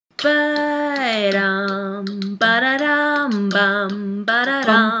Ba-dum, ba-da-dum, bum,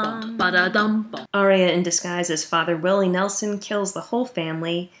 ba-da-dum, ba-da-dum, bum. Arya, in disguise as Father Willie Nelson, kills the whole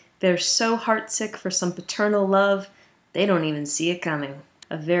family. They're so heartsick for some paternal love, they don't even see it coming.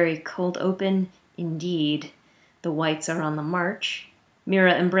 A very cold open, indeed. The Whites are on the march.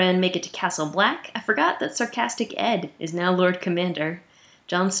 Mira and Bran make it to Castle Black. I forgot that sarcastic Ed is now Lord Commander.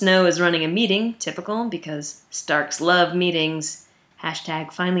 Jon Snow is running a meeting, typical, because Starks love meetings.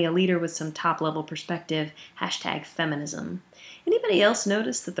 Hashtag finally a leader with some top-level perspective. Hashtag feminism. Anybody else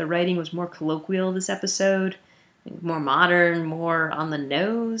notice that the writing was more colloquial this episode? More modern, more on the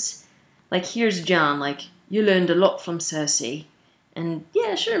nose? Like, here's Jon, like, you learned a lot from Cersei. And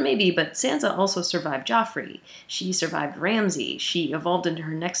yeah, sure, maybe, but Sansa also survived Joffrey. She survived Ramsay. She evolved into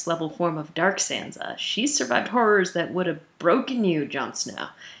her next level form of Dark Sansa. She survived horrors that would have broken you, Jon Snow.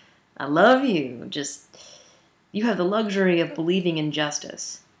 I love you. Just, you have the luxury of believing in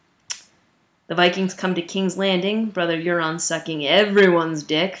justice. The Vikings come to King's Landing, Brother Euron sucking everyone's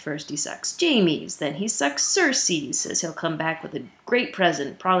dick. First he sucks Jaime's, then he sucks Cersei's, says he'll come back with a great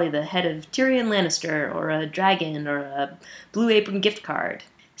present, probably the head of Tyrion Lannister, or a dragon, or a Blue Apron gift card.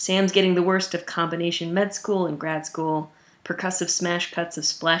 Sam's getting the worst of combination med school and grad school, percussive smash cuts of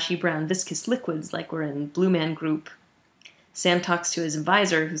splashy brown viscous liquids like we're in Blue Man Group. Sam talks to his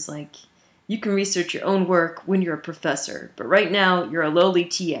advisor, who's like, you can research your own work when you're a professor, but right now you're a lowly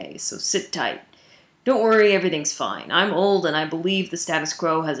TA, so sit tight. Don't worry, everything's fine. I'm old and I believe the status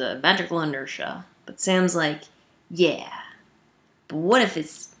quo has a magical inertia. But Sam's like, yeah, but what if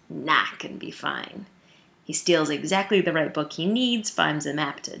it's not gonna be fine? He steals exactly the right book he needs, finds a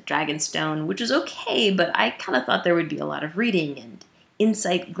map to Dragonstone, which is okay, but I kind of thought there would be a lot of reading and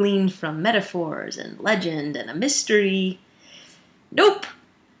insight gleaned from metaphors and legend and a mystery. Nope!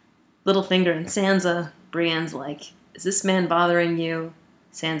 Littlefinger and Sansa. Brienne's like, is this man bothering you?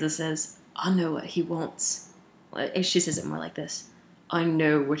 Sansa says, I know what he wants. Well, she says it more like this. I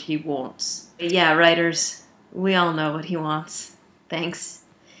know what he wants. Yeah, writers, we all know what he wants. Thanks.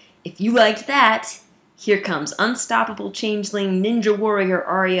 If you liked that, here comes unstoppable changeling ninja warrior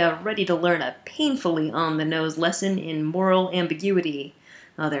Arya, ready to learn a painfully on-the-nose lesson in moral ambiguity.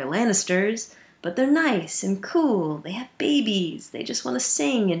 Oh, they're Lannisters, but they're nice and cool. They have babies. They just want to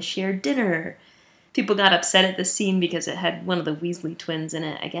sing and share dinner. People got upset at this scene because it had one of the Weasley twins in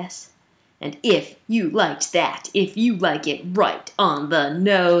it, I guess. And if you liked that, if you like it right on the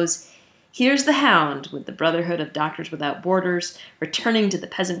nose, here's the Hound with the Brotherhood of Doctors Without Borders returning to the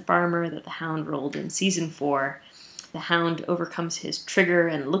peasant farmer that the Hound rolled in Season 4. The Hound overcomes his trigger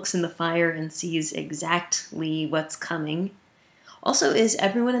and looks in the fire and sees exactly what's coming. Also, is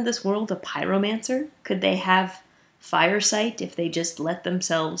everyone in this world a pyromancer? Could they have fire sight if they just let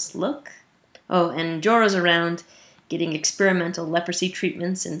themselves look? Oh, and Jorah's around, getting experimental leprosy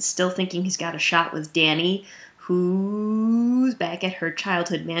treatments and still thinking he's got a shot with Dany, who's back at her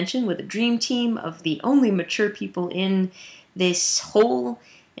childhood mansion with a dream team of the only mature people in this whole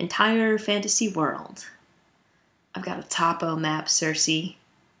entire fantasy world. I've got a topo map, Cersei.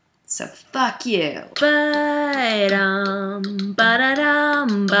 So fuck you. Ba-dum,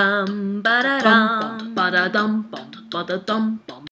 ba-da-dum, bum, ba-da-dum, ba-da-dum, bum, ba-da-dum, bum.